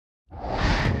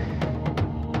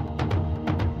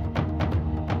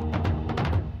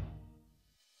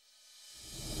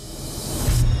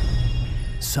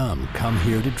Some come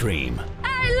here to dream.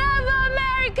 I love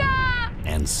America!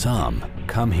 And some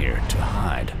come here to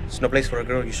hide. It's no place for a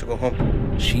girl. You should go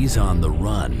home. She's on the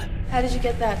run. How did you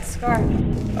get that scar?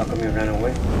 How come you ran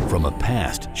away? From a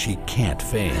past she can't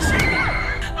face.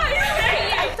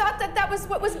 I thought that was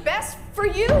what was best for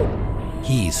you.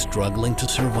 He's struggling to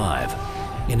survive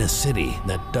in a city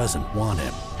that doesn't want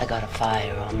him. I got a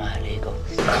fire on my legal.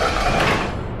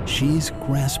 She's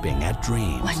grasping at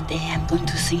dreams. One day I'm going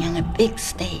to sing on a big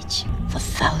stage for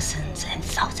thousands and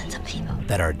thousands of people.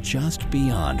 That are just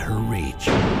beyond her reach.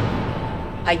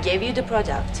 I gave you the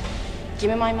product. Give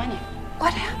me my money.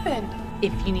 What happened?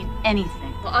 If you need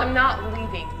anything. Well, I'm not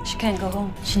leaving. She can't go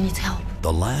home. She needs help.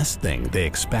 The last thing they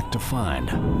expect to find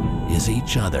is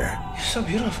each other. You're so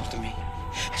beautiful to me.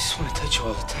 I just want to touch you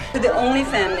all the time. We're the only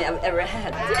family I've ever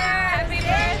had. Happy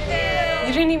birthday!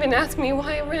 You didn't even ask me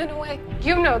why I ran away.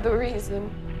 You know the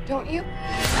reason, don't you?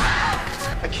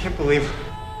 I can't believe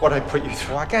what I put you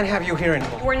through. I can't have you here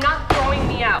anymore. We're not throwing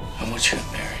me out. I want you to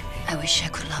marry me. I wish I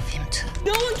could love him too.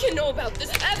 No one can know about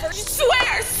this ever.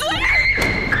 Swear!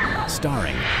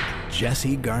 Starring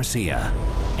Jesse Garcia,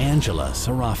 Angela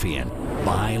Sarafyan,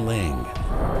 Bai Ling,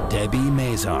 Debi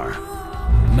Mazar,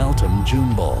 Meltem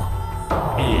Junbol,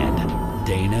 and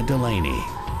Dana Delany.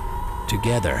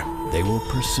 Together, they will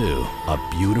pursue a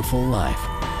beautiful life.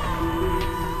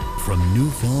 From New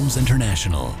Films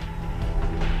International.